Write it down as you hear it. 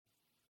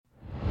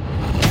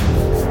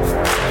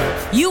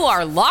You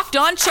are Locked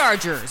On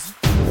Chargers,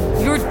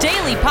 your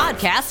daily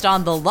podcast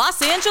on the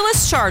Los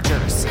Angeles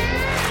Chargers,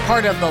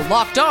 part of the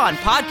Locked On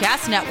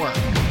Podcast Network,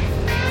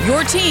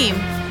 your team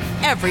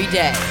every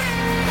day.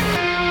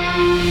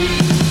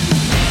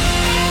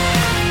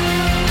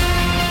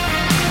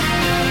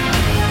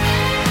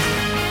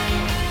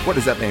 What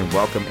is up, and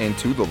welcome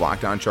into the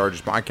Locked On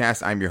Chargers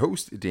podcast. I'm your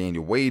host,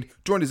 Daniel Wade,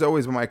 joined as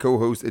always by my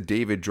co-host,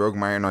 David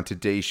Drogemeyer. And on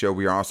today's show,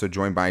 we are also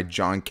joined by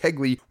John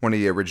Kegley, one of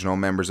the original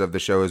members of the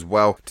show as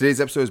well.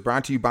 Today's episode is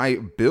brought to you by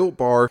Built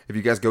Bar. If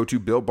you guys go to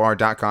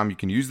BuiltBar.com, you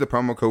can use the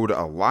promo code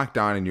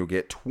LOCKEDON and you'll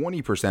get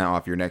 20%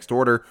 off your next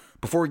order.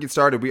 Before we get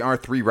started, we are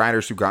three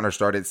writers who got our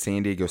start at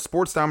San Diego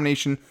Sports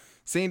Domination,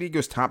 San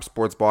Diego's top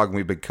sports blog, and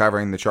we've been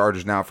covering the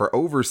Chargers now for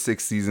over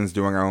 6 seasons,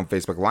 doing our own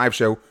Facebook Live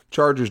show,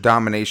 Chargers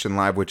Domination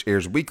Live, which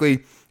airs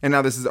weekly. And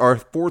now this is our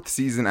 4th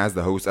season as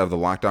the host of the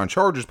Locked On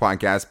Chargers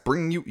podcast,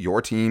 bringing you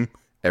your team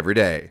every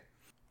day.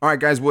 All right,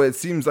 guys, well, it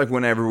seems like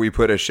whenever we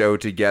put a show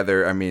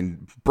together,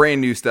 brand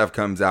new stuff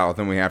comes out,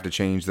 then we have to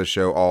change the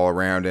show all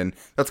around. And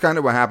that's kind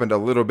of what happened a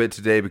little bit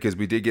today, because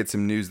we did get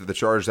some news that the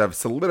Chargers have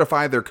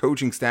solidified their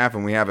coaching staff,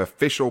 and we have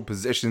official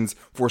positions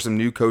for some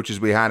new coaches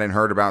we hadn't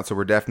heard about. So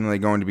we're definitely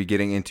going to be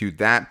getting into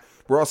that.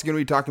 We're also going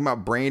to be talking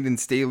about Brandon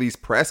Staley's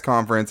press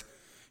conference.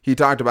 He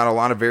talked about a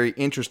lot of very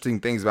interesting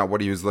things about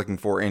what he was looking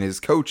for in his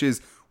coaches,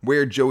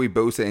 where Joey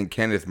Bosa and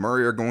Kenneth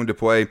Murray are going to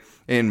play,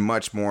 and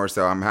much more.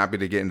 So I'm happy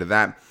to get into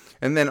that.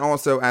 And then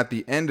also at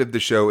the end of the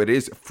show, it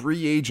is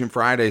Free Agent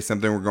Friday,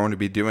 something we're going to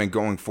be doing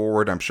going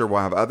forward. I'm sure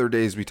we'll have other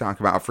days we talk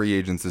about free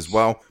agents as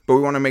well. But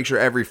we want to make sure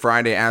every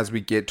Friday as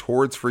we get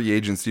towards free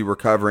agency, we're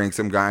covering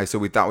some guys. So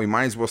we thought we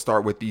might as well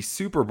start with the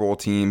Super Bowl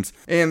teams.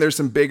 And there's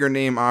some bigger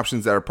name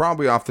options that are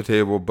probably off the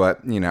table,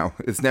 but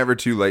it's never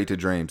too late to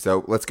dream.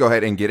 So let's go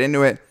ahead and get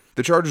into it.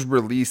 The Chargers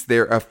released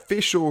their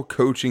official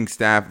coaching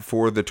staff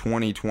for the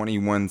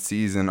 2021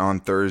 season on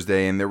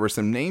Thursday, and there were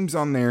some names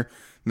on there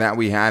that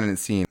we hadn't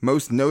seen.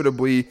 Most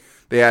notably,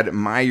 they had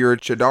Meyer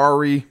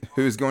Chidari,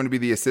 who's going to be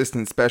the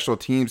assistant special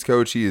teams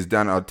coach. He has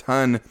done a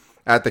ton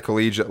at the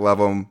collegiate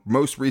level,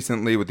 most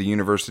recently with the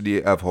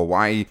University of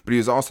Hawaii, but he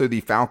was also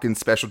the Falcons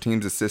special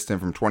teams assistant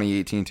from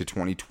 2018 to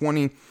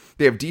 2020.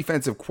 They have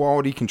defensive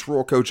quality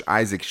control coach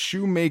Isaac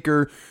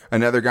Shoemaker,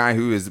 another guy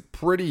who is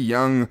pretty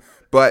young,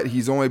 but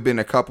he's only been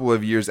a couple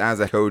of years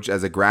as a coach,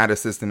 as a grad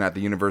assistant at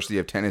the University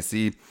of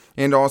Tennessee,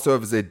 and also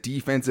as a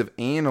defensive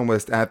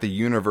analyst at the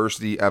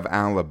University of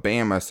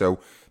Alabama. So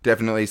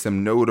definitely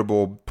some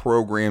notable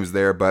programs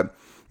there. But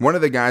one of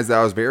the guys that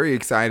I was very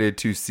excited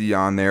to see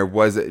on there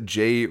was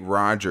Jay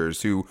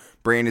Rodgers, who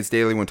Brandon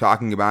Staley, when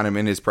talking about him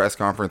in his press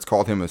conference,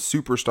 called him a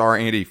superstar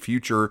and a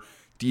future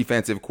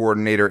defensive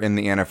coordinator in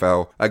the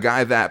NFL. A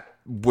guy that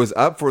was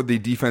up for the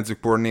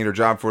defensive coordinator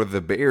job for the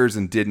Bears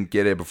and didn't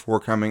get it before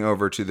coming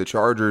over to the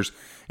Chargers,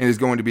 and is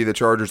going to be the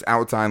Chargers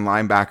outside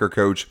linebacker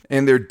coach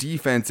and their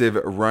defensive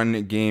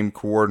run game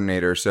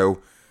coordinator.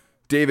 So,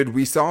 David,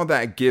 we saw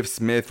that Giff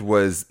Smith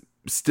was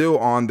still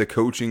on the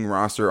coaching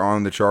roster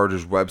on the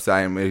Chargers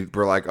website, and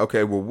we're like,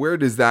 okay, well, where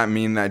does that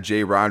mean that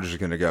Jay Rodgers is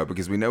going to go?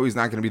 Because we know he's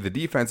not going to be the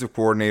defensive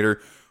coordinator.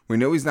 We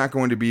know he's not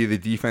going to be the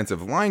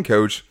defensive line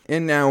coach,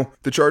 and now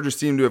the Chargers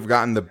seem to have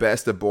gotten the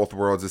best of both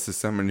worlds. This is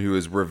someone who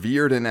is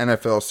revered in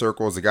NFL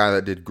circles, a guy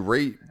that did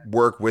great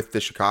work with the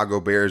Chicago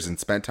Bears and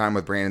spent time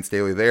with Brandon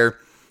Staley there,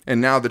 and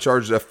now the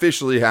Chargers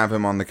officially have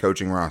him on the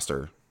coaching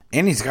roster.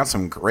 And he's got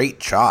some great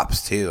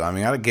chops, too. I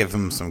got to give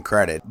him some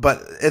credit.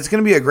 But it's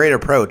going to be a great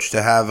approach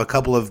to have a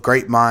couple of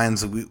great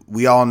minds.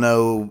 We all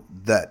know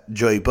that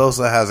Joey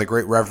Bosa has a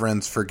great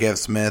reverence for Giff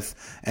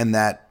Smith, and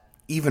that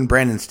even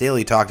Brandon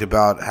Staley talked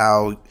about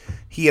how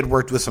he had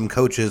worked with some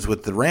coaches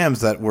with the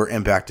Rams that were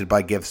impacted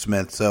by Giff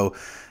Smith. So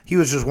he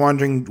was just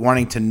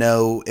wanting to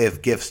know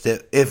if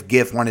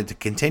Giff wanted to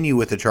continue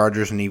with the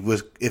Chargers, and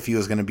if he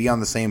was going to be on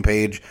the same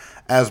page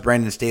as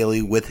Brandon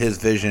Staley with his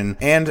vision.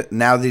 And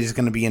now that he's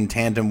going to be in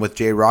tandem with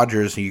Jay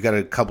Rodgers, you got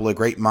a couple of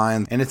great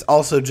minds, and it's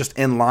also just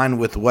in line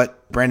with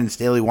what Brandon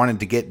Staley wanted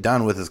to get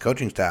done with his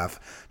coaching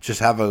staff. Just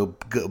have a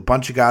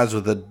bunch of guys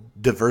with a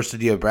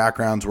diversity of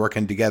backgrounds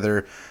working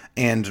together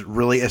and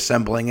really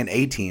assembling an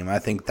A-team. I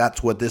think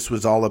that's what this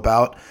was all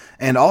about.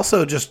 And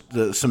also just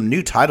some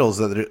new titles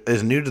that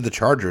is new to the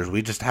Chargers.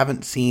 We just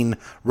haven't seen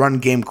run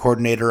game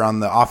coordinator on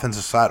the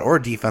offensive side or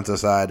defensive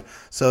side.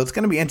 So it's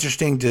going to be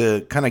interesting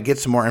to kind of get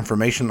some more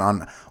information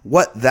on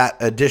what that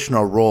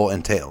additional role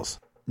entails.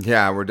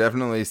 Yeah, we're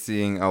definitely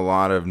seeing a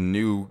lot of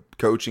new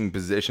coaching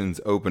positions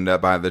opened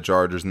up by the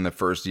Chargers in the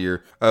first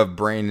year of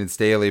Brandon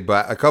Staley.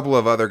 But a couple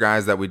of other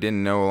guys that we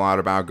didn't know a lot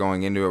about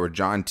going into it were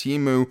John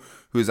Timu,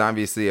 who's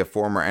obviously a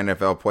former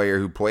NFL player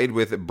who played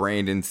with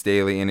Brandon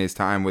Staley in his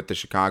time with the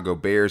Chicago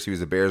Bears. He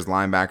was a Bears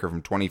linebacker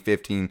from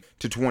 2015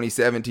 to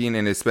 2017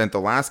 and has spent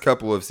the last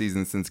couple of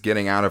seasons since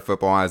getting out of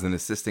football as an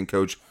assistant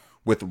coach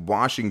with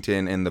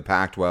Washington in the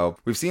Pac-12.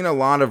 We've seen a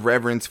lot of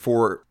reverence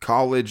for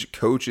college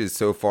coaches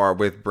so far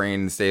with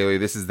Brandon Staley.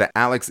 This is the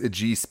Alex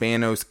G.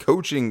 Spanos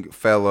coaching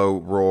fellow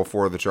role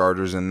for the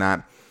Chargers, and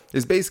that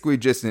is basically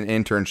just an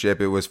internship.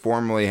 It was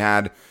formerly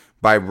had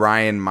by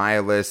Ryan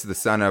Miles, the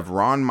son of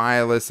Ron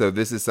Miles. So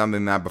this is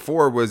something that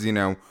before was,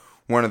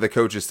 one of the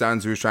coach's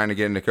sons who was trying to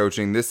get into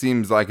coaching. This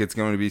seems like it's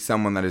going to be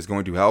someone that is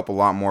going to help a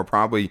lot more,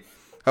 probably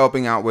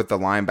helping out with the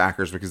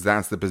linebackers because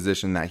that's the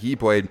position that he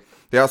played.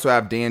 They also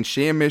have Dan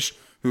Shamish,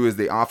 who is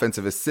the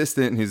offensive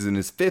assistant. He's in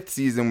his 5th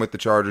season with the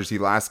Chargers. He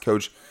last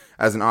coached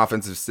as an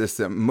offensive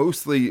assistant,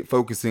 mostly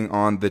focusing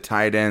on the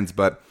tight ends.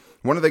 But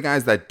one of the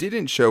guys that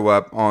didn't show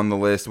up on the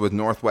list was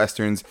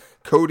Northwestern's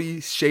Cody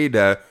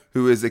Shada,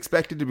 who is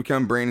expected to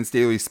become Brandon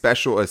Staley's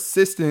special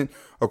assistant,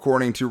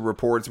 according to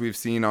reports we've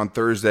seen on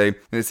Thursday.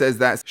 And it says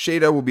that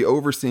Shada will be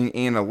overseeing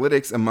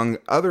analytics among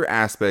other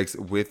aspects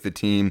with the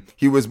team.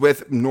 He was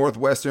with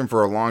Northwestern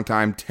for a long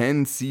time,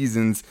 10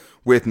 seasons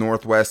with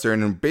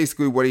Northwestern, and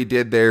basically what he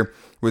did there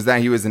was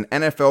that he was an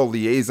NFL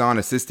liaison,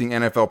 assisting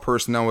NFL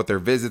personnel with their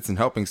visits and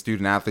helping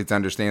student athletes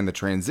understand the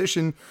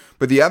transition.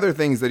 But the other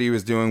things that he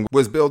was doing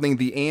was building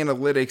the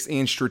analytics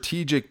and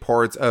strategic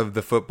parts of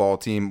the football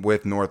team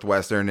with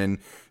Northwestern. And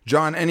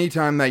John,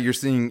 anytime that you're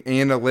seeing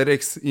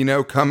analytics,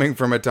 coming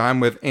from a time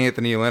with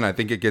Anthony Lynn, I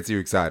think it gets you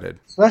excited.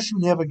 Especially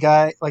when you have a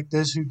guy like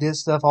this who did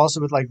stuff also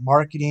with like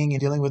marketing and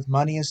dealing with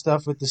money and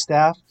stuff with the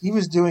staff. He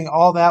was doing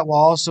all that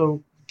while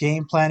also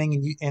game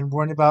planning and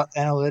worrying about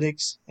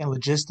analytics and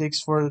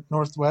logistics for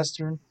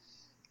Northwestern.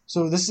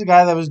 So this is a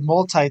guy that was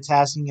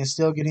multitasking and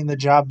still getting the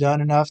job done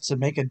enough to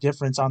make a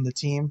difference on the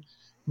team.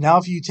 Now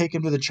if you take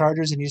him to the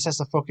Chargers and he just has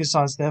to focus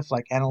on stuff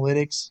like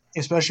analytics,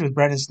 especially with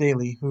Brandon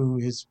Staley, who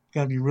is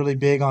going to be really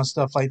big on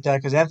stuff like that,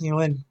 because Anthony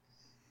Lynn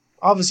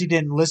obviously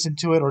didn't listen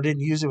to it or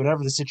didn't use it,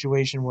 whatever the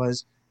situation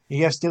was.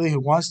 You have Staley who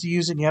wants to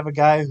use it, and you have a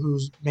guy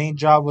whose main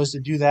job was to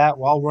do that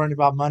while worrying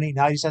about money.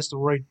 Now he just has to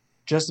worry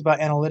just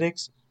about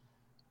analytics.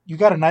 You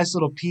got a nice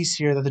little piece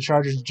here that the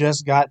Chargers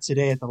just got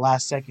today at the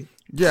last second.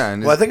 Yeah,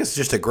 well, I think it's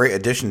just a great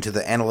addition to the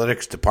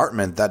analytics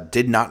department that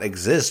did not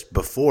exist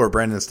before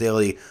Brandon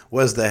Staley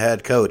was the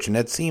head coach. And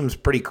it seems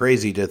pretty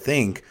crazy to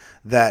think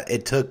that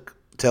it took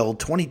till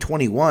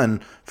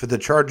 2021 for the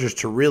Chargers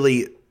to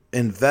really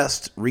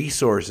invest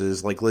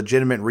resources, like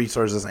legitimate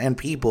resources and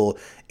people,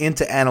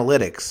 into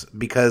analytics,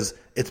 because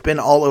it's been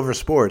all over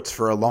sports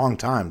for a long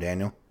time,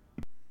 Daniel.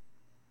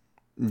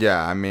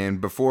 Yeah, I mean,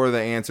 before the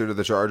answer to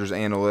the Chargers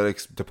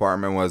analytics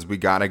department was, we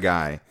got a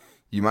guy.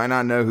 You might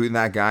not know who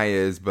that guy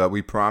is, but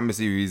we promise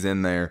you he's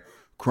in there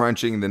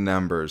crunching the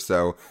numbers.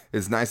 So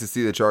it's nice to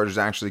see the Chargers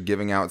actually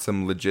giving out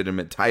some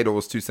legitimate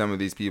titles to some of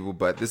these people.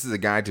 But this is a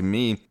guy, to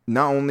me,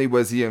 not only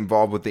was he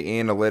involved with the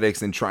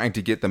analytics and trying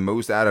to get the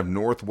most out of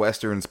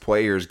Northwestern's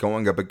players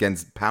going up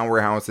against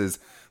powerhouses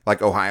like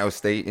Ohio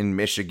State and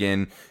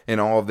Michigan and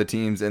all of the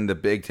teams in the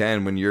Big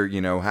Ten, when you're,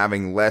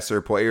 having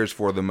lesser players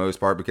for the most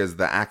part because of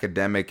the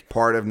academic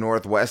part of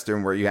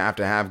Northwestern, where you have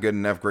to have good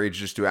enough grades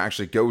just to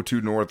actually go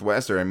to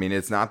Northwestern. I mean,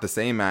 it's not the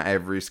same at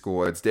every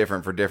school. It's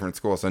different for different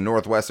schools. So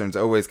Northwestern's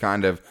always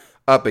kind of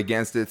up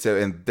against it. So,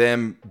 and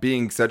them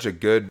being such a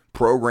good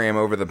program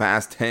over the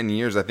past 10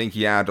 years, I think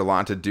he had a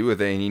lot to do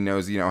with it. And he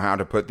knows, how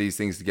to put these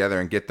things together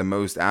and get the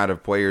most out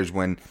of players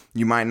when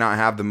you might not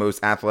have the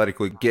most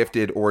athletically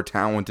gifted or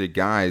talented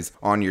guys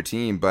on your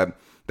team. But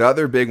the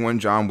other big one,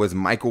 John, was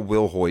Michael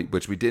Wilhoit,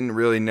 which we didn't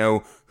really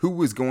know who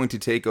was going to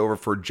take over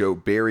for Joe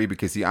Barry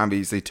because he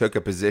obviously took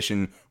a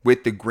position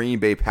with the Green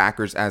Bay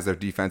Packers as their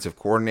defensive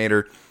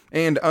coordinator.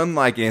 And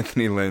unlike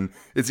Anthony Lynn,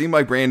 it seemed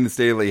like Brandon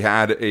Staley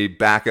had a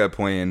backup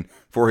plan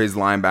for his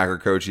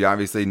linebacker coach. He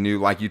obviously knew,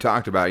 like you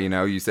talked about,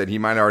 you said he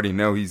might already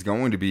know he's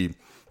going to be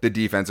the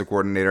defensive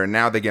coordinator. And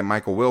now they get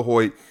Michael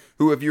Wilhoit,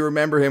 who, if you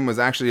remember him, was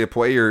actually a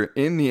player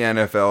in the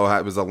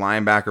NFL. Was a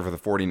linebacker for the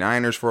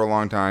 49ers for a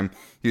long time.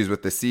 He was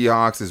with the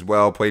Seahawks as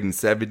well, played in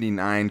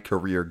 79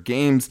 career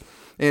games,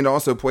 and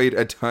also played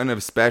a ton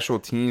of special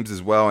teams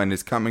as well, and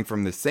is coming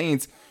from the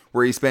Saints,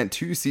 where he spent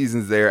 2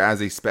 seasons there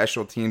as a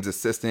special teams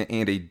assistant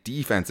and a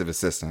defensive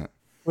assistant.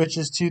 Which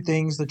is 2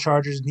 things the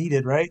Chargers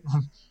needed, right?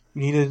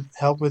 We needed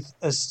help with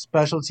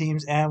special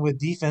teams and with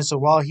defense. So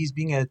while he's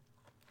being a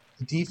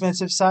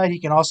defensive side, he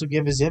can also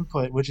give his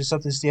input, which is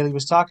something Staley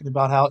was talking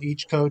about, how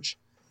each coach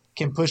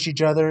can push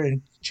each other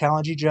and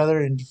challenge each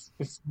other. And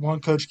if one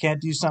coach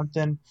can't do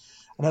something,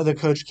 another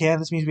coach can.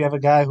 This means we have a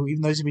guy who,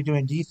 even though he's going to be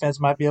doing defense,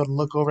 might be able to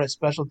look over at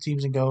special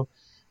teams and go,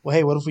 well,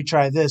 hey, what if we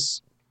try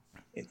this?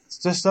 It's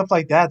just stuff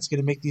like that's going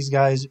to make these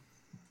guys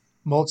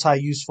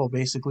multi-useful,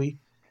 basically.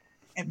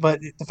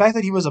 But the fact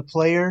that he was a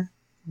player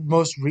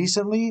most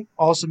recently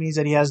also means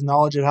that he has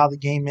knowledge of how the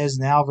game is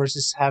now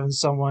versus having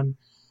someone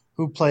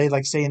who played,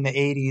 like, say, in the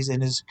 80s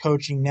and is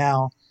coaching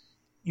now.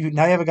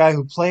 Now you have a guy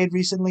who played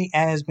recently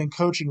and has been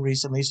coaching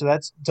recently, so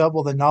that's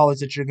double the knowledge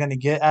that you're going to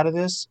get out of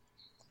this.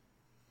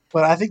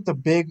 But I think the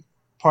big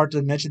part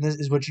to mention this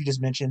is what you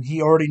just mentioned.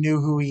 He already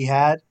knew who he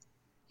had.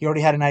 He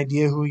already had an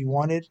idea who he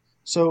wanted.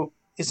 So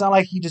it's not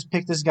like he just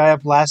picked this guy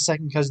up last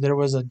second because there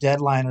was a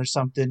deadline or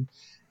something.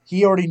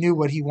 He already knew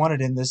what he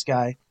wanted in this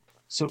guy.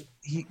 So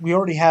we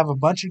already have a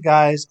bunch of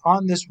guys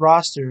on this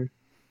roster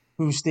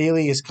who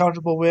Staley is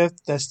comfortable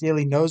with, that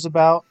Staley knows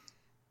about.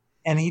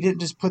 And he didn't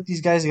just put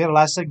these guys together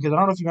last second. Because I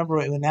don't know if you remember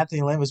when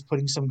Anthony Lynn was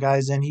putting some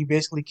guys in, he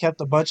basically kept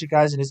a bunch of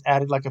guys and just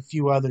added like a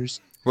few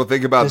others. Well,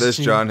 think about this,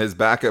 John. His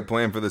backup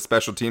plan for the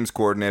special teams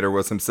coordinator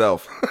was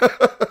himself.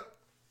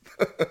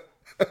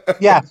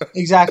 Yeah,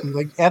 exactly.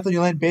 Like Anthony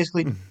Lynn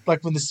basically,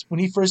 like when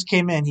he first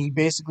came in, he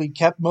basically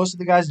kept most of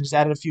the guys and just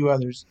added a few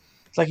others.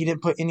 It's like he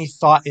didn't put any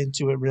thought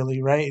into it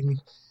really, right?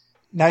 And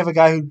now you have a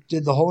guy who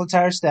did the whole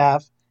entire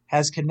staff,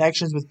 has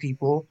connections with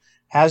people,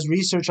 has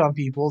research on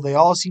people. They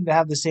all seem to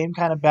have the same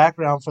kind of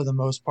background for the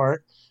most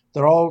part.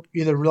 They're all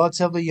either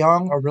relatively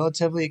young or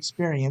relatively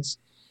experienced.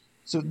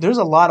 So there's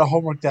a lot of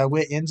homework that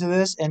went into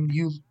this, and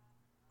you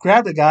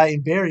grabbed a guy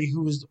in Barry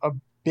who was a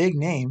big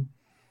name,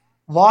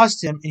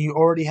 lost him, and you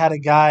already had a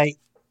guy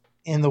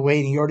in the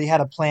waiting. You already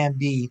had a plan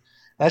B.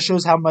 That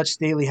shows how much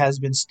Staley has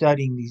been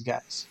studying these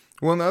guys.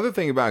 Well, another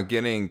thing about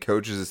getting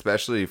coaches,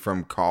 especially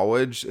from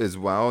college as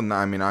well,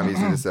 I mean,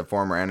 obviously this is a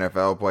former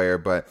NFL player,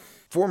 but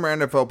former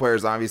NFL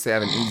players obviously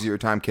have an easier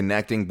time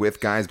connecting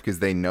with guys because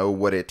they know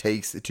what it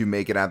takes to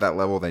make it at that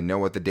level. They know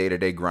what the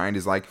day-to-day grind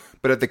is like.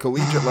 But at the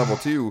collegiate level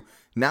too,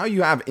 now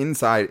you have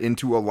insight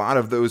into a lot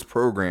of those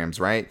programs,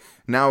 right?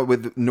 Now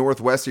with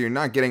Northwestern, you're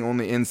not getting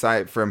only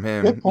insight from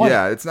him.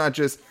 Yeah, it's not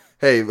just,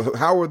 hey,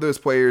 how were those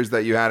players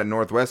that you had at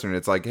Northwestern?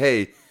 It's like,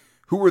 hey,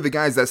 who were the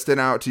guys that stood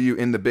out to you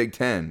in the Big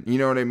Ten? You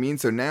know what I mean?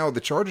 So now the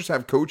Chargers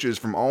have coaches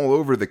from all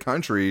over the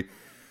country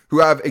who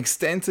have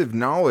extensive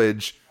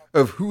knowledge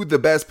of who the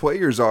best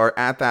players are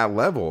at that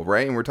level,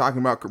 right? And we're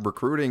talking about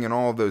recruiting and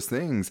all of those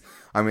things.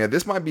 I mean,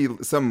 this might be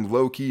some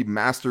low-key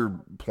master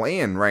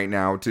plan right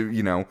now to,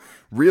 you know,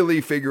 really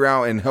figure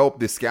out and help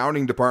the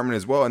scouting department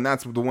as well. And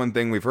that's the one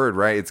thing we've heard,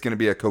 right? It's going to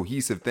be a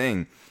cohesive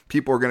thing.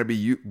 People are going to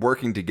be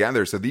working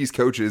together. So these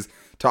coaches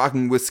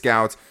talking with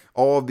scouts,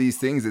 all of these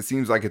things, it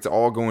seems like it's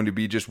all going to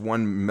be just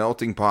one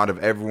melting pot of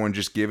everyone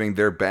just giving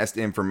their best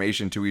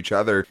information to each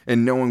other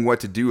and knowing what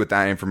to do with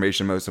that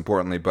information, most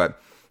importantly. But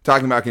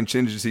talking about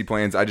contingency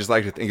plans, I just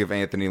like to think of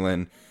Anthony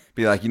Lynn,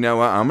 be like, you know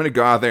what, I'm going to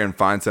go out there and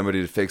find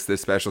somebody to fix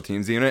this special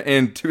teams unit.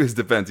 And to his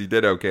defense, he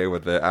did okay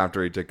with it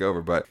after he took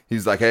over. But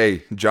he's like,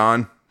 hey,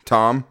 John,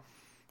 Tom,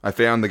 I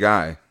found the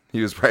guy.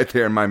 He was right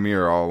there in my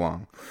mirror all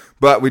along.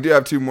 But we do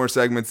have two more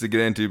segments to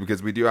get into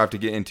because we do have to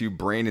get into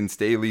Brandon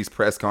Staley's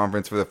press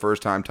conference for the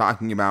first time,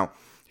 talking about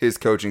his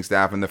coaching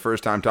staff and the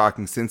first time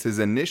talking since his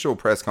initial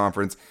press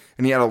conference.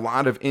 And he had a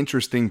lot of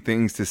interesting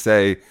things to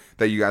say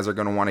that you guys are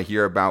going to want to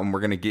hear about. And we're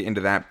going to get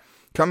into that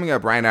coming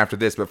up right after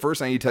this. But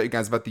first, I need to tell you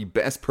guys about the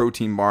best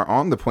protein bar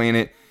on the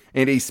planet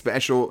and a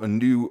special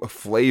new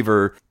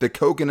flavor, the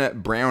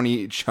coconut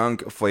brownie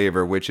chunk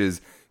flavor, which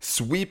is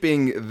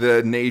sweeping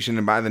the nation.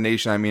 And by the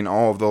nation, I mean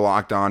all of the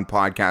Locked On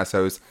podcast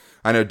hosts.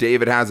 I know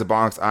David has a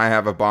box. I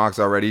have a box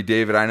already.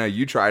 David, I know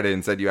you tried it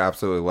and said you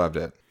absolutely loved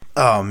it.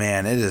 Oh,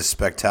 man, it is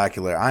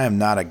spectacular. I am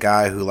not a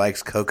guy who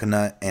likes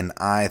coconut, and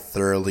I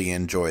thoroughly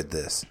enjoyed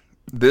this.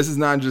 This is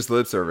not just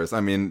lip service. I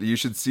mean, you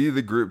should see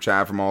the group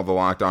chat from all the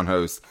Locked On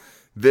hosts.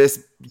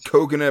 This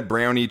coconut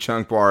brownie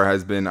chunk bar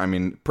has been, I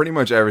mean, pretty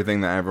much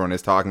everything that everyone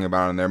is talking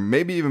about in there,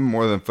 maybe even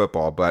more than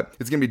football, but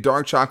it's going to be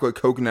dark chocolate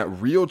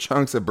coconut, real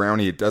chunks of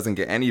brownie. It doesn't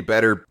get any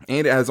better,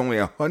 and it has only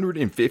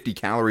 150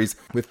 calories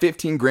with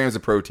 15 grams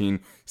of protein,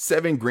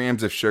 7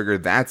 grams of sugar.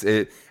 That's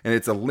it, and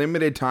it's a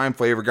limited time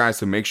flavor, guys,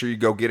 so make sure you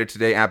go get it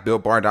today at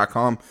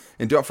BuiltBar.com,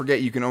 and don't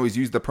forget, you can always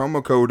use the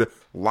promo code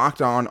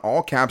LOCKEDON,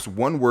 all caps,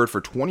 one word, for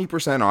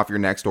 20% off your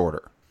next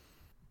order.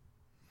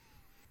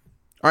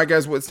 All right,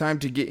 guys, well, it's time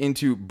to get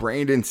into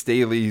Brandon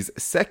Staley's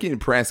second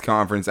press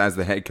conference as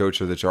the head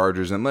coach of the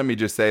Chargers. And let me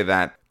just say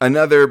that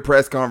another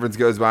press conference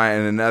goes by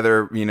and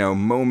another,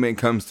 moment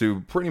comes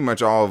to pretty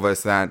much all of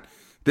us that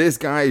this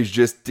guy is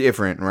just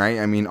different, right?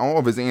 I mean, all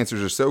of his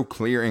answers are so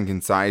clear and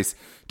concise.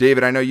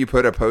 David, I know you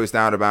put a post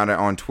out about it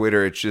on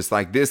Twitter. It's just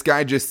like, this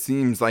guy just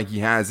seems like he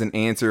has an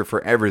answer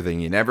for everything.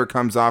 He never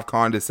comes off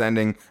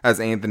condescending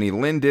as Anthony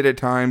Lynn did at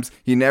times.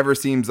 He never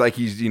seems like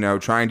he's,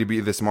 trying to be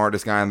the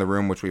smartest guy in the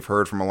room, which we've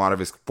heard from a lot of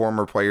his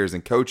former players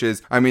and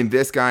coaches. I mean,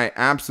 this guy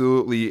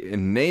absolutely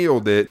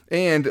nailed it.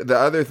 And the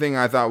other thing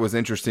I thought was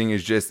interesting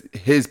is just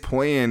his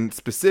plan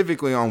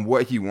specifically on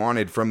what he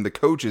wanted from the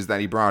coaches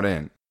that he brought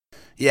in.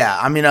 Yeah,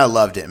 I mean, I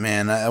loved it,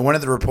 man. One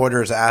of the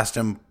reporters asked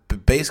him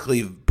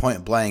basically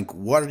point blank,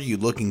 what are you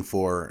looking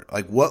for?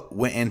 Like, what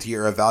went into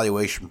your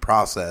evaluation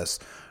process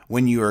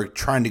when you were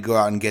trying to go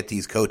out and get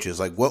these coaches?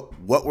 Like,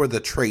 what were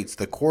the traits,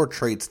 the core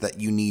traits that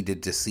you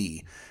needed to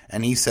see?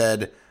 And he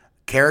said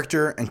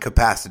character and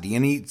capacity.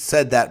 And he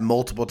said that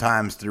multiple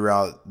times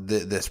throughout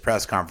this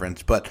press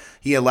conference. But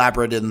he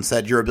elaborated and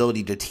said your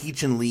ability to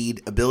teach and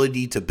lead,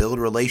 ability to build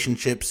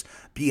relationships,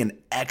 be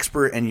an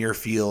expert in your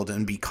field,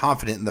 and be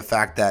confident in the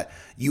fact that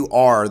you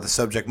are the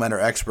subject matter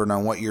expert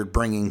on what you're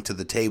bringing to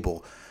the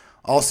table.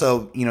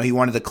 Also, he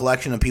wanted a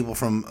collection of people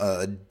from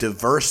a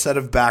diverse set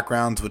of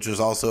backgrounds, which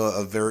is also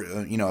a very,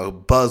 a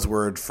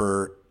buzzword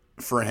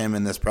for him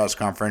in this press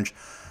conference.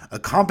 A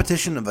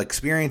competition of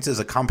experiences,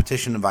 a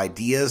competition of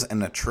ideas,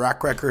 and a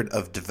track record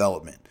of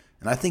development.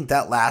 And I think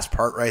that last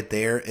part right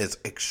there is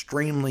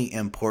extremely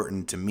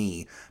important to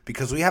me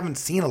because we haven't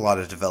seen a lot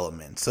of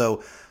development.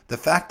 So the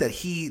fact that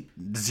he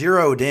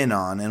zeroed in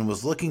on and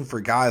was looking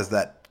for guys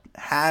that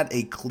had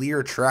a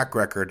clear track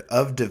record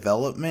of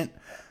development,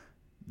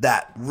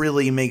 that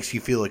really makes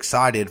you feel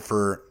excited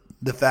for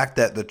the fact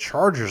that the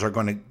Chargers are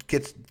going to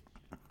get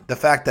the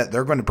fact that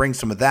they're going to bring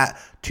some of that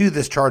to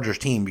this Chargers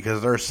team,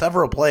 because there are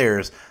several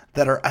players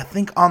that are, I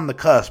think, on the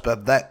cusp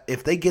of that.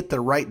 If they get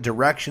the right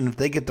direction, if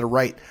they get the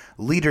right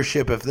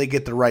leadership, if they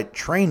get the right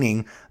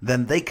training,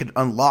 then they could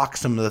unlock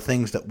some of the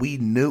things that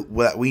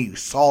we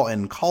saw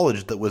in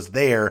college that was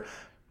there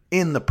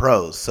in the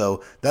pros.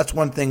 So that's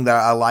one thing that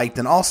I liked.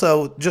 And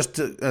also, just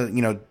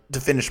to to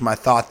finish my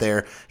thought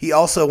there, he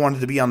also wanted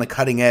to be on the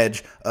cutting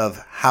edge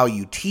of how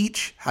you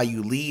teach, how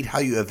you lead, how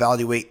you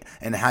evaluate,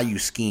 and how you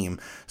scheme.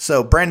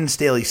 So Brandon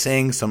Staley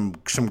saying some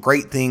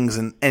great things.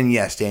 And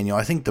yes, Daniel,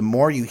 I think the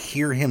more you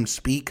hear him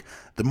speak,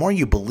 the more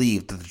you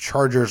believe that the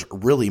Chargers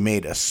really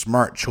made a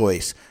smart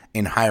choice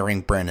in hiring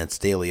Brandon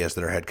Staley as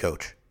their head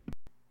coach.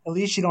 At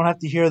least you don't have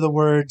to hear the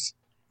words,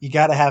 "You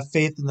got to have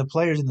faith in the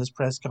players" in this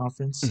press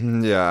conference.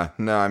 Yeah,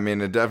 no, I mean,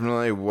 it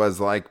definitely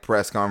was like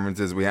press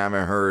conferences we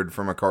haven't heard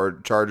from a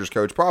Chargers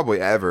coach probably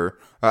ever,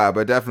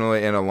 but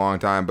definitely in a long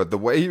time. But the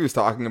way he was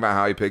talking about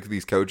how he picked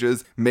these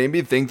coaches made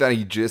me think that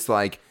he just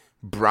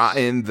brought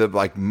in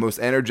the most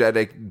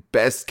energetic,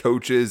 best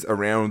coaches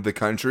around the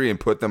country and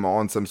put them all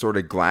in some sort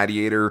of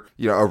gladiator,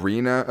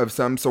 arena of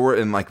some sort.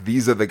 And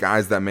these are the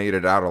guys that made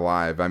it out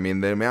alive. I mean,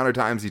 the amount of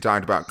times he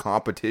talked about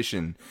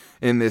competition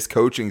in this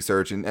coaching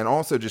search, and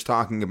also just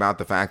talking about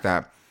the fact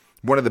that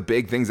one of the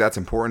big things that's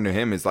important to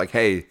him is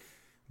hey,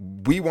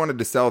 we wanted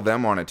to sell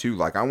them on it too.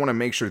 I want to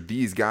make sure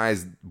these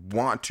guys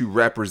want to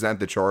represent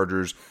the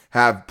Chargers,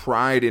 have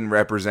pride in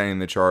representing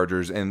the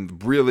Chargers,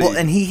 and really. Well,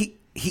 and he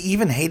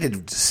even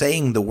hated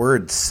saying the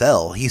word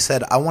sell. He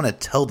said, I want to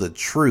tell the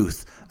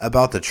truth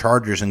about the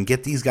Chargers and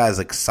get these guys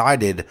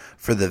excited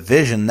for the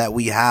vision that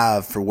we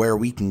have for where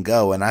we can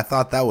go. And I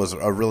thought that was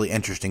a really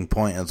interesting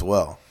point as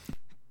well.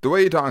 The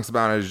way he talks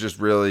about it is just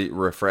really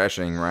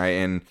refreshing, right?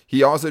 And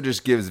he also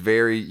just gives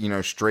very,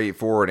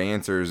 straightforward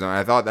answers. And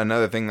I thought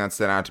another thing that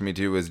stood out to me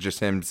too was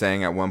just him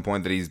saying at one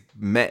point that he's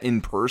met in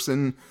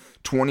person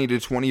 20 to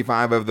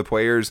 25 of the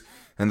players.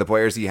 And the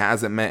players he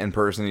hasn't met in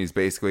person, he's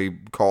basically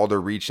called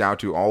or reached out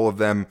to all of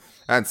them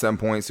at some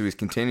point. So he's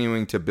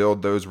continuing to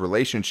build those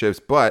relationships.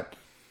 But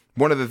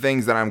one of the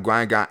things that I'm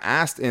glad got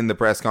asked in the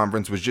press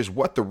conference was just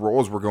what the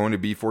roles were going to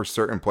be for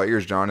certain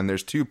players, John. And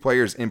there's two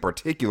players in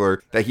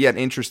particular that he had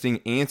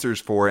interesting answers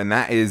for, and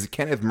that is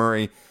Kenneth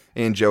Murray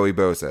and Joey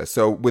Bosa.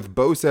 So with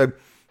Bosa,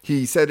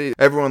 he said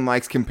everyone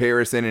likes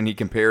comparison, and he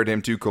compared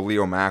him to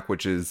Khalil Mack,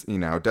 which is,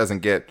 doesn't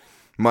get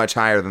much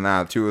higher than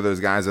that. Two of those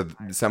guys are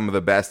some of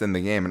the best in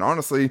the game. And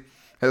honestly,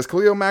 has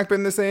Khalil Mack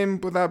been the same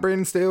without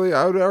Brandon Staley?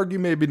 I would argue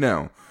maybe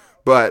no.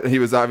 But he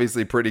was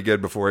obviously pretty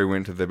good before he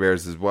went to the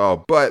Bears as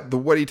well. But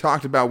what he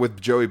talked about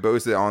with Joey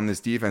Bosa on this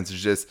defense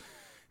is just,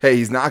 hey,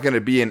 he's not going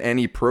to be in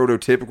any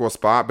prototypical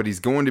spot, but he's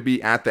going to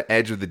be at the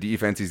edge of the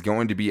defense. He's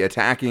going to be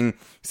attacking.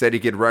 He said he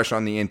could rush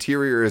on the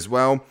interior as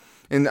well.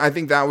 And I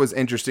think that was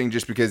interesting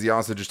just because he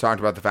also just talked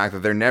about the fact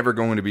that they're never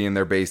going to be in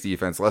their base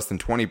defense. Less than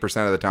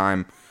 20% of the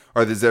time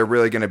or is there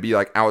really going to be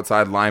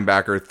outside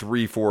linebacker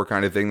 3-4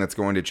 kind of thing that's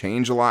going to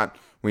change a lot?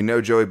 We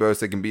know Joey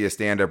Bosa can be a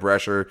stand-up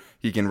rusher.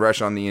 He can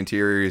rush on the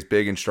interior. He's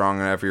big and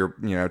strong enough. You're,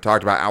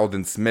 talked about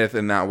Aldon Smith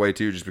in that way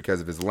too, just because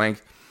of his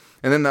length.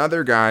 And then the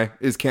other guy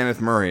is Kenneth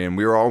Murray, and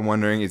we were all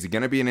wondering, is he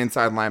going to be an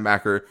inside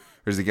linebacker or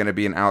is he going to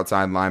be an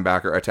outside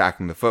linebacker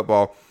attacking the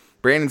football?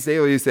 Brandon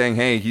Staley is saying,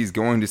 hey, he's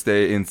going to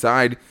stay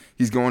inside.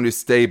 He's going to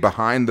stay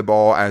behind the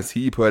ball, as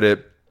he put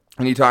it.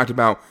 And he talked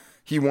about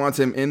he wants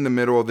him in the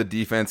middle of the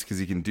defense because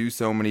he can do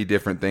so many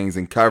different things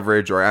in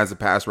coverage or as a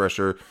pass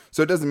rusher.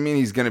 So it doesn't mean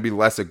he's going to be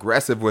less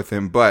aggressive with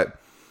him, but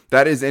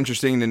that is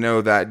interesting to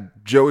know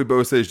that Joey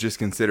Bosa is just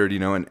considered,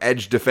 an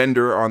edge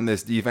defender on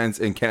this defense,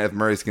 and Kenneth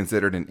Murray is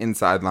considered an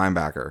inside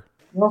linebacker.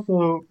 We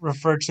also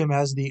refer to him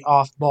as the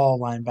off-ball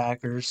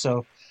linebacker.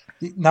 So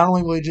not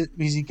only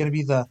is he going to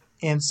be the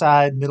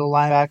inside middle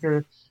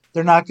linebacker,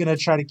 they're not going to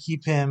try to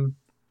keep him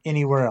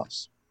anywhere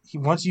else.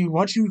 Once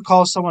you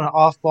call someone an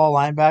off-ball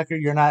linebacker,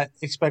 you're not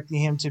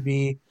expecting him to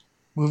be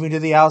moving to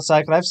the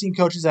outside. But I've seen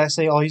coaches that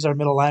say, "Oh, he's our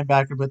middle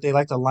linebacker," but they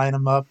like to line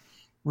him up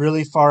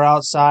really far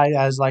outside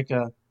as a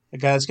guy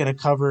that's going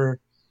to cover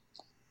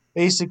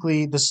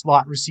basically the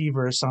slot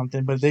receiver or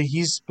something. But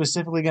he's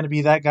specifically going to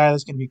be that guy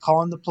that's going to be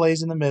calling the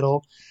plays in the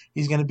middle.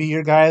 He's going to be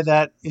your guy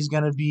that is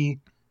going to be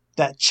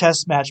that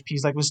chess match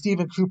piece. Like when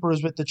Stephen Cooper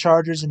was with the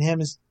Chargers and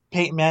him and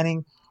Peyton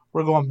Manning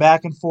were going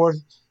back and forth,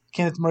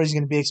 Kenneth Murray is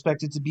going to be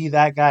expected to be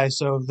that guy.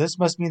 So this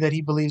must mean that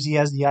he believes he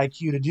has the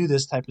IQ to do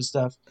this type of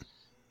stuff.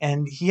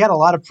 And he had a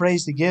lot of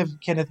praise to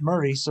give Kenneth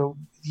Murray. So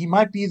he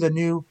might be the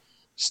new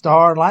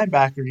star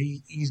linebacker.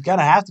 He's going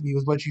to have to be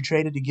with what you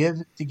traded to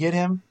get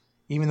him,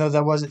 even though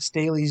that wasn't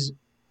Staley's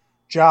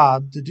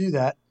job to do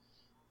that.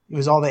 It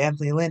was all the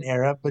Anthony Lynn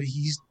era, but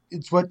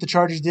it's what the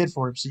Chargers did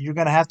for him. So you're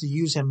going to have to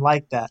use him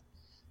like that.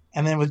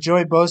 And then with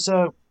Joey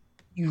Bosa,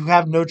 you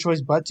have no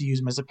choice but to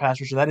use him as a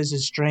pass rusher. That is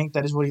his strength.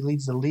 That is what he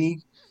leads the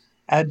league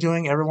at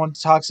doing. Everyone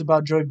talks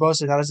about Joey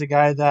Bosa not as a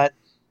guy that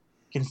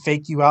can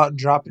fake you out and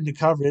drop into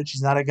coverage.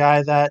 He's not a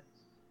guy that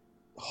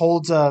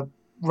holds a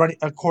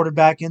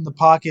quarterback in the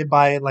pocket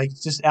by like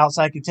just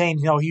outside contain.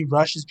 He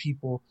rushes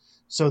people.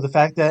 So the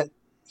fact that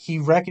he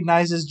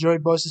recognizes Joey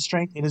Bosa's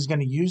strength and is going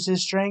to use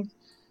his strength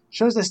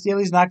shows that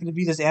Staley's not going to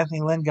be this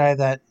Anthony Lynn guy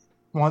that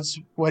wants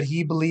what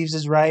he believes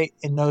is right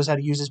and knows how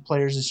to use his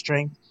players'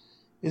 strength.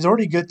 There's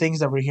already good things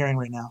that we're hearing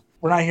right now.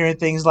 We're not hearing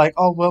things like,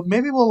 oh, well,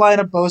 maybe we'll line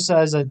up Bosa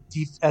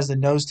as a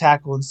nose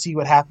tackle and see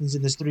what happens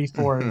in this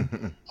 3-4.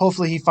 And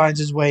hopefully he finds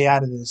his way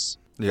out of this.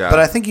 Yeah. But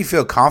I think you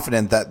feel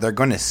confident that they're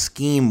going to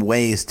scheme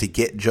ways to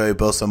get Joey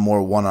Bosa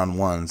more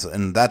one-on-ones,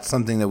 and that's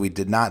something that we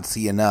did not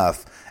see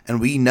enough. And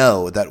we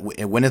know that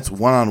when it's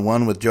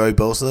one-on-one with Joey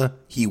Bosa,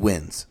 he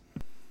wins.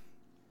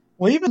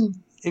 Well, even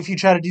if you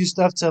try to do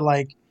stuff to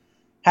like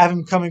have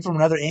him coming from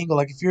another angle,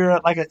 like if you're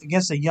like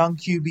against a young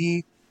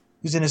QB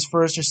who's in his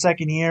first or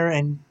second year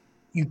and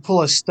you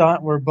pull a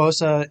stunt where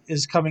Bosa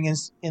is coming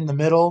in the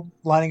middle,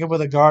 lining up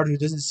with a guard who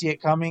doesn't see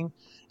it coming,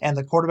 and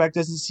the quarterback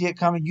doesn't see it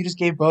coming, you just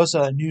gave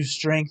Bosa a new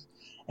strength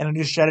and a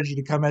new strategy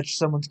to come at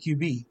someone's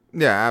QB.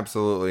 Yeah,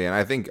 absolutely. And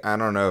I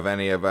don't know if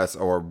any of us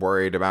are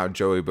worried about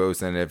Joey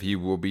Bosa and if he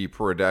will be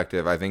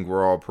productive. I think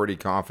we're all pretty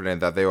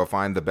confident that they will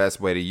find the best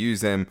way to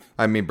use him.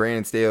 I mean,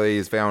 Brandon Staley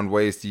has found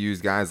ways to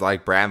use guys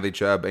like Bradley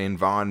Chubb and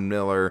Von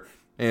Miller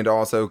and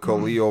also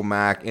Khalil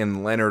Mack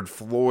and Leonard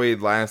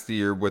Floyd last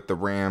year with the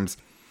Rams.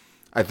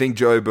 I think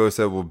Joey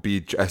Bosa will be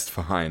just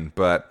fine.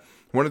 But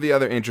one of the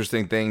other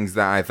interesting things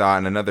that I thought,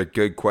 and another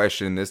good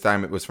question, this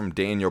time it was from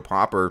Daniel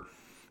Popper,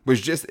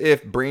 was just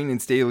if Brandon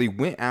Staley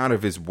went out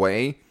of his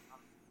way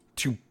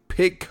to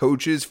pick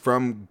coaches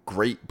from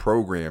great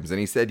programs.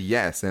 And he said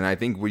yes. And I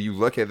think when you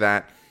look at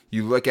that,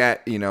 you look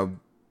at,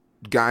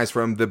 guys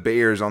from the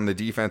Bears on the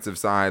defensive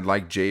side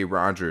like Jay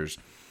Rodgers.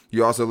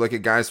 You also look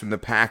at guys from the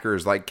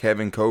Packers like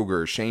Kevin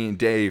Koger, Shane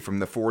Day from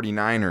the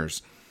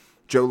 49ers,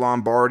 Joe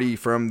Lombardi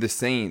from the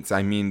Saints.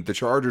 I mean, the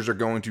Chargers are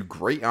going to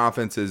great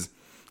offenses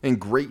and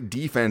great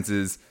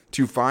defenses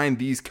to find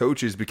these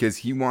coaches because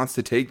he wants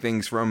to take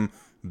things from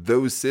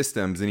those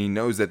systems, and he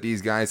knows that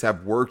these guys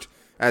have worked,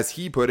 as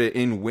he put it,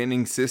 in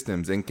winning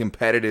systems and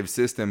competitive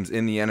systems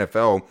in the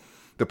NFL.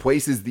 The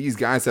places these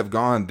guys have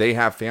gone, they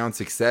have found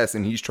success,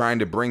 and he's trying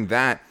to bring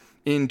that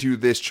into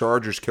this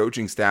Chargers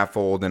coaching staff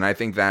fold, and I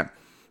think that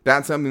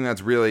that's something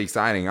that's really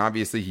exciting.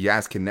 Obviously, he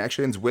has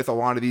connections with a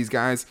lot of these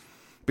guys,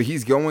 but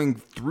he's going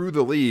through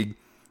the league,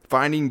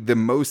 finding the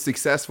most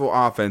successful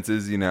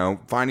offenses,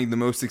 finding the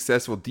most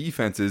successful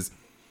defenses,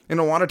 and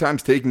a lot of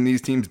times taking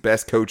these teams'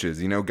 best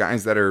coaches,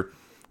 guys that are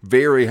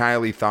very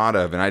highly thought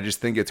of. And I just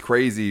think it's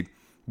crazy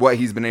what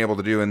he's been able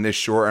to do in this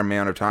short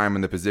amount of time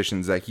and the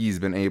positions that he's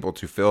been able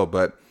to fill.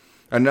 But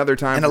another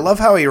time. And I love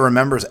how he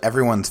remembers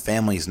everyone's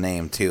family's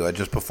name, too.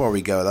 Just before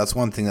we go, that's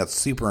one thing that's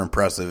super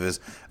impressive is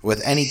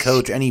with any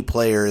coach, any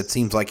player, it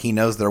seems like he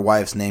knows their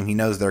wife's name. He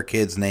knows their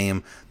kid's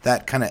name.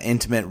 That kind of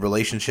intimate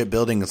relationship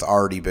building has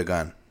already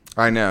begun.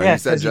 I know. Yeah, he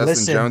said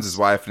Justin Jones'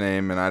 wife's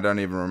name, and I don't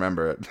even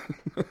remember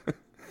it.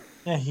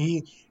 Yeah,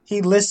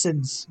 he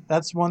listens.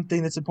 That's one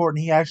thing that's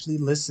important. He actually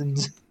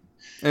listens.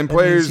 And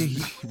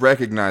players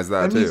recognize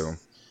that too.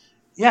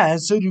 Yeah,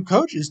 and so do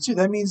coaches too.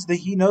 That means that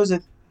he knows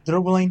that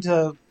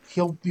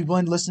he'll be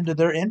willing to listen to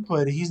their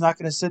input. He's not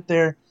going to sit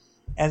there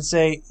and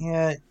say,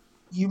 yeah,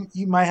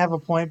 you might have a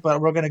point, but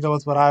we're going to go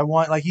with what I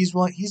want. Like he's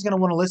going to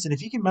want to listen.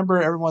 If he can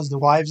remember everyone's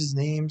wives'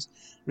 names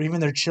or even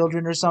their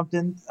children or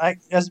something,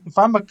 if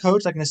I'm a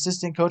coach, like an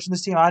assistant coach in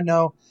this team, I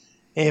know,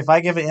 hey, if I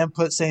give an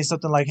input saying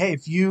something like, hey,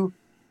 if you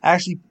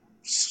actually,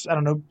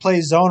 play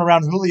zone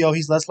around Julio,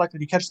 he's less likely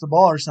to catch the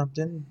ball or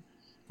something,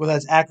 whether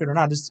that's accurate or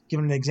not. Just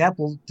giving an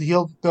example,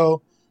 he'll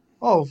go,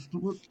 oh,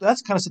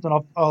 that's kind of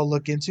something I'll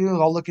look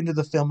into. I'll look into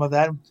the film of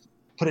that and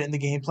put it in the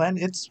game plan.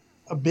 It's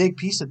a big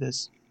piece of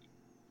this.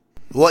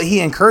 Well,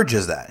 he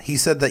encourages that. He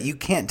said that you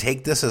can't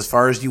take this as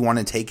far as you want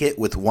to take it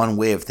with one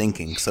way of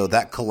thinking. So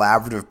that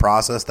collaborative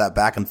process, that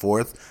back and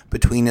forth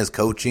between his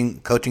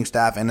coaching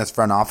staff and his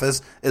front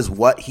office is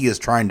what he is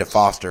trying to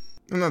foster.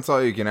 And that's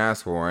all you can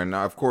ask for. And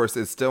of course,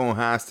 it still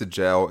has to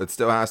gel. It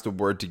still has to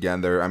work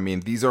together. I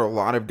mean, these are a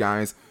lot of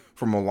guys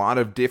from a lot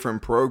of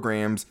different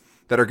programs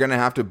that are going to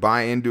have to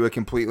buy into a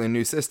completely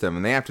new system.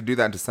 And they have to do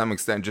that to some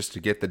extent just to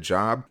get the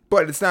job.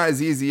 But it's not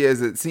as easy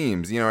as it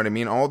seems. You know what I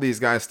mean? All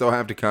these guys still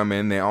have to come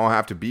in. They all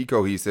have to be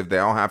cohesive. They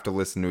all have to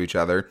listen to each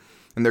other.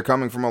 And they're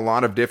coming from a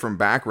lot of different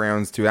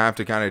backgrounds to have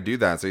to kind of do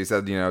that. So he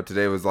said,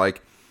 today was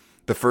like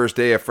the first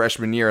day of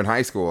freshman year in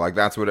high school. Like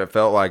that's what it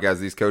felt like as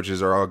these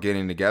coaches are all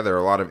getting together.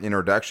 A lot of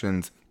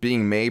introductions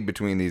being made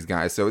between these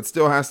guys. So it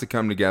still has to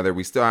come together.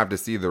 We still have to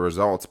see the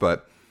results,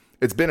 but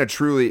it's been a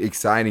truly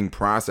exciting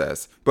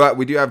process. But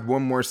we do have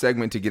one more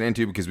segment to get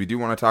into because we do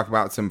want to talk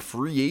about some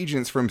free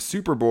agents from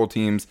Super Bowl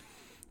teams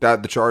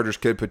that the Chargers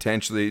could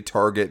potentially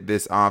target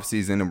this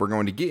offseason. And we're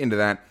going to get into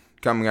that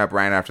coming up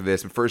right after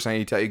this. But first, I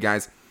need to tell you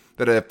guys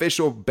that an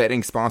official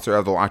betting sponsor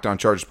of the Locked On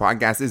Chargers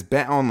podcast is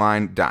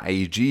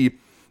betonline.ag.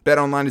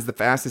 BetOnline is the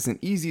fastest and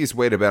easiest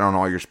way to bet on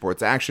all your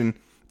sports action.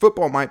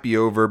 Football might be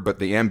over, but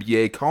the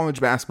NBA, college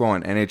basketball,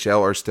 and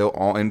NHL are still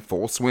all in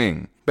full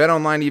swing.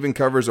 BetOnline even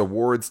covers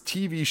awards,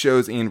 TV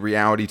shows, and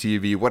reality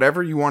TV.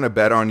 Whatever you want to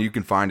bet on, you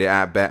can find it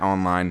at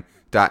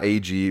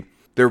betonline.ag.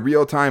 Their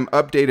real-time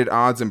updated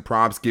odds and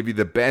props give you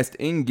the best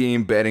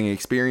in-game betting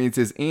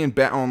experiences, and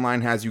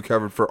BetOnline has you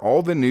covered for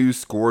all the news,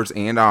 scores,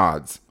 and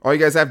odds. All you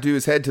guys have to do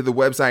is head to the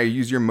website or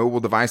use your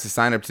mobile device to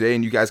sign up today,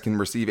 and you guys can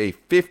receive a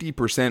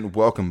 50%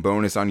 welcome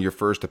bonus on your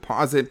first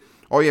deposit.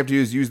 All you have to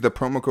do is use the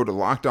promo code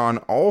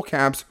LOCKEDON, all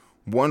caps,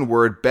 one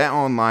word,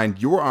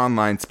 BetOnline, your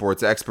online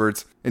sports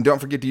experts. And don't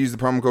forget to use the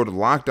promo code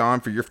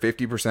LOCKEDON for your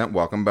 50%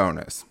 welcome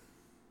bonus.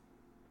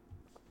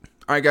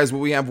 All right, guys,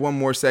 well, we have one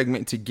more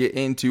segment to get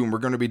into, and we're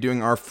going to be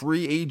doing our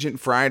Free Agent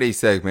Friday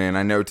segment.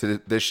 I know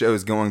this show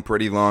is going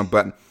pretty long,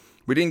 but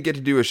we didn't get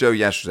to do a show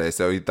yesterday,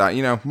 so we thought,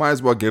 might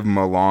as well give them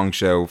a long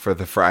show for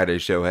the Friday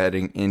show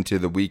heading into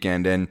the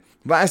weekend. And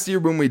last year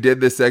when we did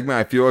this segment,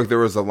 I feel like there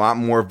was a lot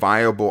more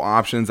viable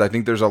options. I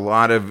think there's a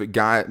lot of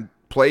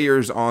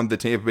players on the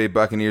Tampa Bay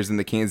Buccaneers and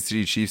the Kansas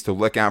City Chiefs to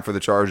look out for the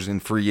Chargers in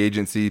free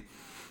agency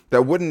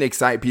that wouldn't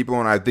excite people,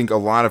 and I think a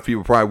lot of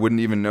people probably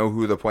wouldn't even know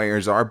who the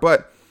players are,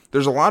 but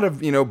there's a lot of,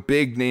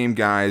 big name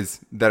guys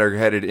that are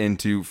headed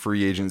into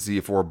free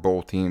agency for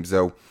both teams.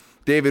 So,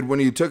 David, when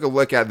you took a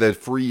look at the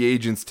free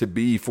agents to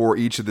be for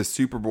each of the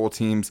Super Bowl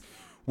teams,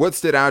 what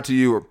stood out to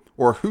you,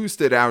 or who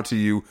stood out to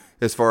you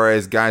as far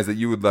as guys that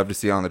you would love to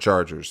see on the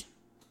Chargers?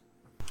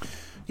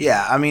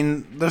 Yeah, I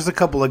mean, there's a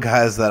couple of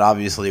guys that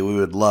obviously we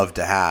would love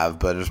to have,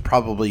 but it's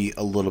probably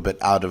a little bit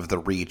out of the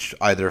reach,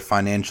 either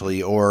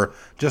financially or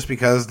just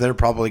because they're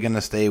probably going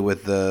to stay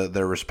with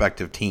their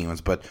respective teams.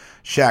 But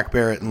Shaq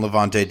Barrett and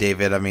Lavonte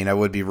David, I mean, I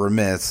would be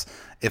remiss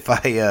if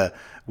I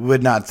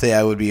would not say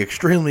I would be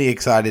extremely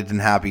excited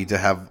and happy to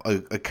have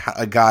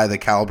a guy the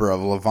caliber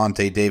of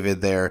Lavonte David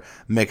there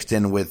mixed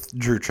in with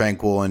Drew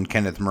Tranquill and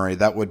Kenneth Murray.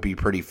 That would be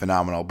pretty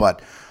phenomenal,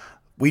 but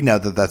we know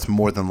that that's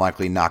more than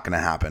likely not going to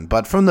happen.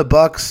 But from the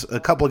Bucs, a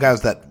couple of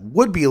guys that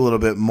would be a little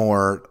bit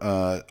more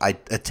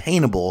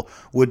attainable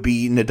would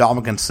be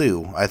Ndamukong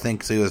Suh. I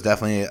think Suh is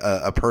definitely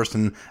a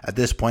person at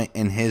this point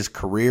in his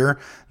career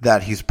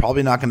that he's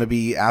probably not going to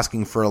be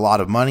asking for a lot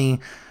of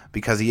money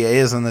because he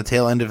is on the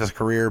tail end of his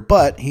career,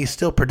 but he's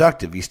still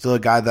productive. He's still a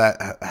guy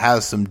that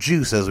has some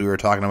juice, as we were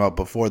talking about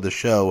before the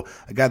show,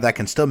 a guy that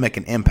can still make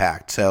an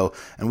impact. So,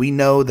 and we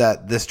know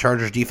that this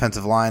Chargers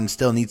defensive line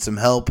still needs some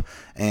help,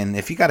 and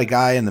if you got a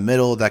guy in the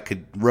middle that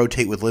could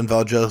rotate with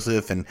Linval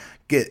Joseph and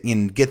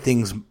get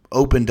things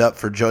opened up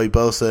for Joey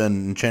Bosa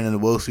and Uchenna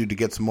Nwosu to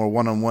get some more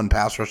one-on-one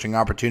pass rushing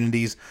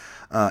opportunities,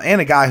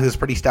 and a guy who's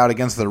pretty stout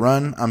against the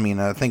run, I mean,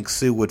 I think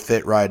Suh would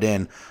fit right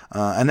in.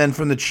 And then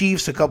from the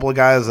Chiefs, a couple of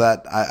guys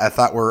that I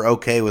thought were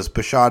okay was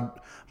Bashad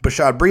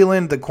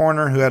Breeland, the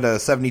corner, who had a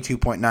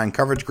 72.9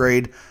 coverage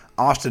grade.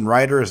 Austin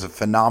Ryder is a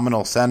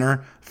phenomenal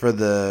center for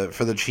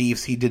the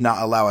Chiefs. He did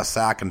not allow a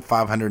sack in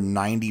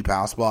 590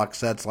 pass block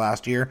sets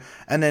last year.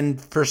 And then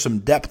for some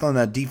depth on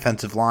that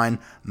defensive line,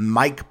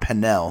 Mike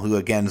Pennell, who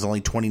again is only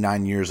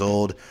 29 years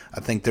old. I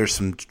think there's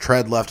some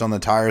tread left on the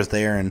tires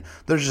there, and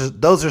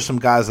those are some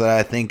guys that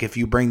I think if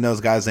you bring those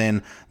guys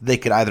in, they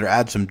could either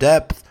add some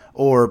depth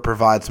or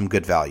provide some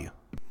good value.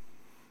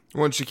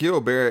 Well,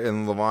 Shaquille Barrett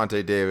and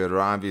Lavonte David would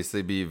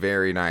obviously be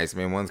very nice. I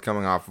mean, one's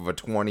coming off of a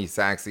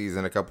 20-sack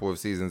season a couple of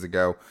seasons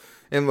ago,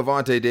 and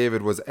Lavonte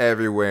David was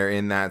everywhere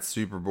in that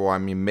Super Bowl. I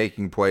mean,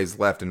 making plays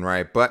left and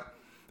right. But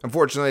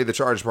unfortunately, the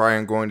Chargers probably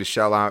aren't going to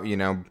shell out,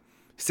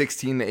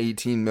 16 to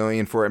 18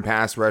 million for a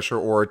pass rusher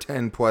or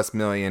 10+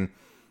 million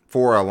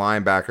for a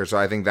linebacker. So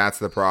I think that's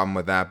the problem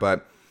with that.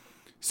 But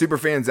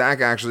Superfan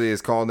Zach actually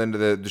is called into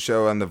the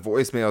show on the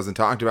voicemails and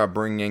talked about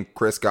bringing in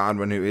Chris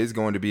Godwin, who is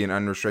going to be an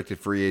unrestricted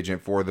free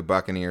agent for the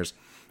Buccaneers.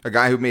 A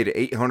guy who made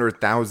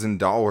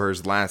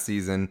 $800,000 last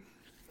season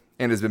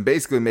and has been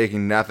basically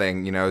making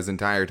nothing, his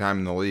entire time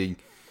in the league.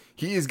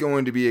 He is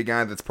going to be a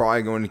guy that's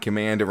probably going to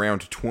command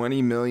around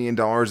 $20 million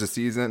a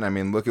season. I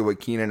mean, look at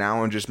what Keenan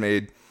Allen just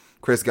made.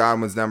 Chris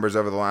Godwin's numbers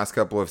over the last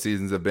couple of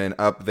seasons have been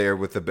up there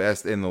with the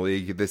best in the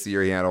league. This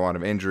year he had a lot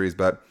of injuries,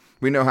 but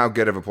we know how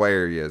good of a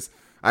player he is.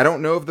 I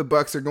don't know if the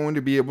Bucs are going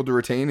to be able to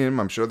retain him.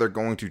 I'm sure they're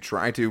going to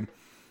try to.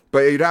 But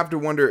you'd have to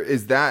wonder,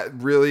 is that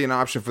really an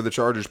option for the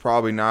Chargers?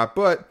 Probably not.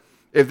 But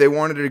if they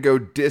wanted to go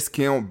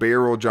discount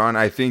barrel, John,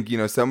 I think,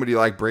 somebody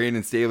like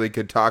Brandon Staley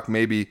could talk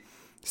maybe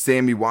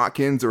Sammy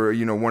Watkins or,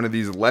 one of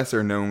these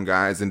lesser known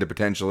guys into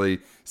potentially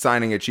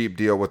signing a cheap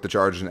deal with the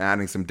Chargers and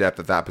adding some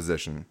depth at that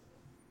position.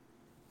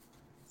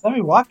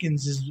 Sammy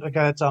Watkins is a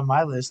guy that's on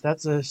my list.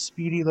 That's a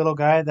speedy little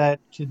guy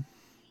that could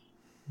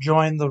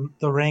join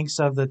the ranks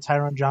of the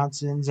Tyron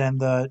Johnsons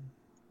and the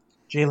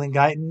Jalen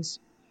Guytons.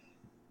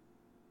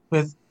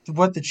 With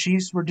what the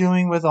Chiefs were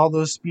doing with all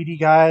those speedy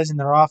guys in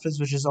their offense,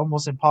 which is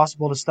almost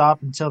impossible to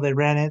stop until they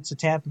ran into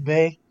Tampa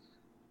Bay,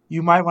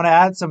 you might want to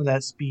add some of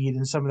that speed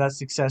and some of that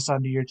success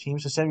onto your team.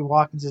 So Sammy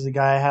Watkins is a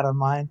guy I had on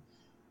mind.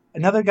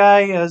 Another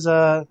guy is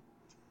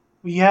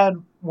we had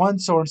one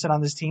Sorensen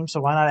on this team,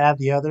 so why not add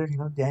the other?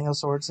 Daniel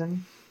Sorensen.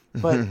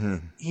 But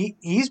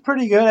he's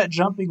pretty good at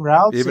jumping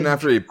routes. Even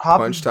after he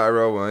punched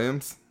Tyrell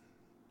Williams?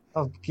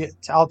 I'll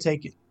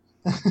take it.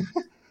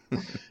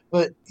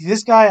 But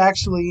this guy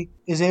actually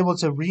is able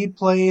to read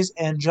plays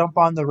and jump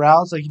on the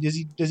routes. Like, does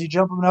he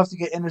jump enough to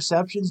get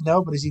interceptions?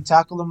 No, but does he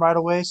tackle them right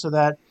away so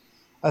that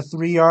a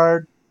 3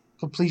 yard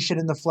completion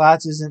in the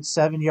flats isn't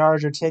 7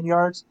 yards or 10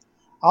 yards?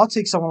 I'll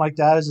take someone like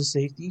that as a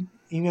safety,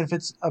 even if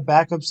it's a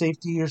backup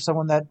safety or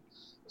someone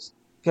that's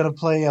going to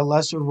play a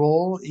lesser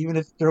role. Even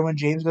if Derwin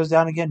James goes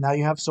down again, now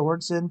you have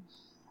Sorensen.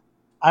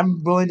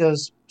 I'm willing to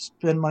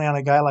spend money on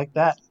a guy like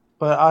that.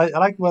 But I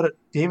like what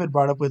David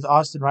brought up with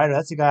Austin Ryder.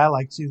 That's a guy I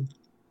like too.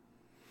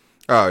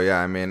 Oh,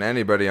 yeah. I mean,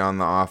 anybody on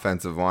the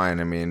offensive line,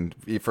 I mean,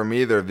 from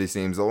either of these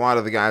teams, a lot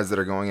of the guys that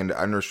are going into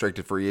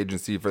unrestricted free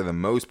agency for the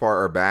most part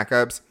are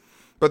backups.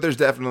 But there's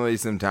definitely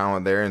some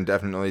talent there and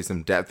definitely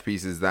some depth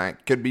pieces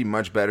that could be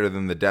much better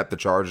than the depth the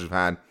Chargers have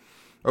had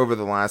over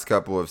the last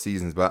couple of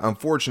seasons. But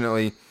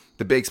unfortunately,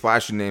 the big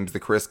splashing names, the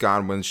Chris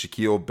Godwin,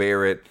 Shaquille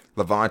Barrett,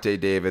 Levante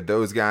David,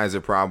 those guys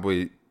are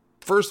probably,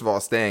 first of all,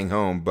 staying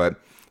home, but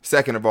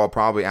second of all,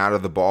 probably out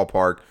of the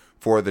ballpark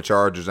for the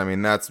Chargers. I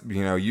mean, that's,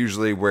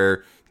 usually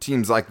where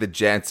teams like the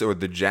Jets or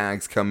the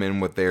Jags come in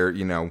with their,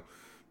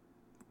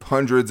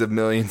 hundreds of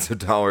millions of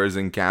dollars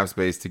in cap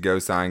space to go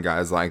sign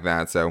guys like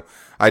that. So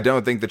I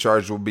don't think the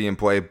Chargers will be in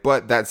play,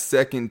 but that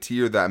second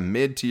tier, that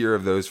mid tier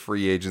of those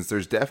free agents,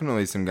 there's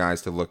definitely some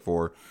guys to look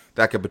for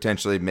that could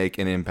potentially make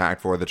an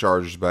impact for the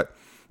Chargers. But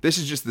this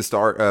is just the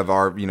start of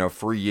our,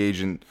 free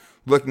agent,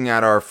 looking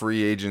at our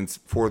free agents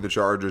for the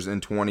Chargers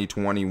in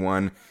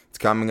 2021. It's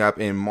coming up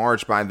in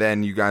March. By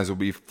then, you guys will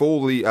be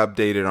fully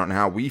updated on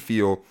how we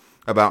feel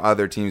about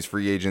other teams'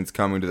 free agents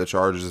coming to the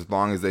Chargers, as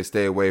long as they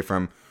stay away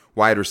from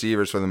wide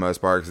receivers for the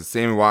most part, because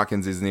Sammy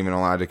Watkins isn't even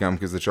allowed to come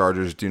because the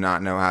Chargers do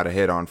not know how to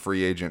hit on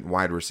free agent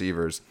wide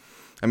receivers.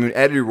 I mean,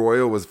 Eddie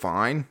Royal was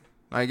fine,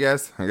 I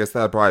guess. I guess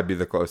that'd probably be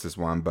the closest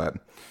one, but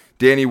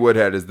Danny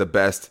Woodhead is the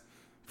best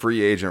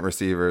free agent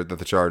receiver that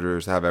the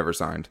Chargers have ever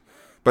signed.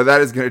 But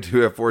that is going to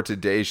do it for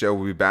today's show.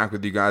 We'll be back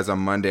with you guys on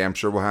Monday. I'm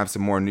sure we'll have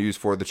some more news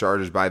for the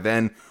Chargers by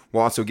then.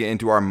 We'll also get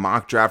into our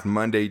Mock Draft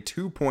Monday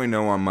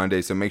 2.0 on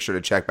Monday, so make sure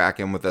to check back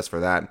in with us for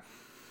that.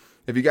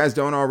 If you guys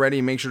don't already,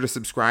 make sure to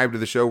subscribe to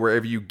the show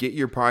wherever you get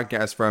your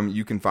podcast from.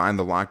 You can find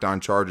the Locked On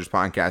Chargers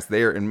podcast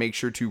there, and make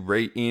sure to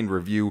rate and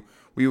review.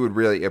 We would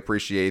really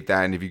appreciate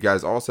that. And if you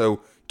guys also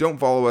don't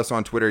follow us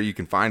on Twitter, you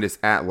can find us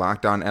at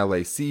Locked On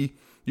LAC.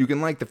 You can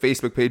like the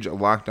Facebook page at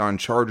Locked On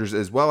Chargers,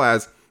 as well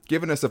as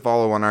giving us a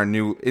follow on our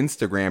new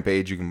Instagram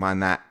page. You can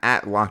find that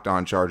at Locked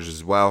On Chargers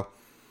as well.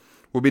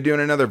 We'll be doing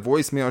another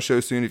voicemail show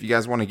soon. If you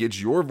guys want to get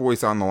your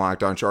voice on the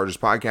Locked On Chargers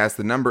podcast,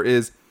 the number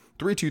is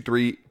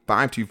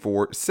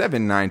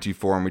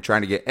 323-524-7924, and we're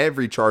trying to get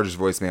every Chargers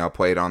voicemail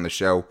played on the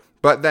show.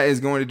 But that is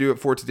going to do it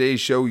for today's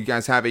show. You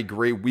guys have a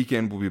great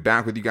weekend. We'll be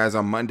back with you guys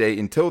on Monday.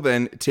 Until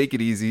then, take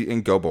it easy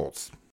and go Bolts.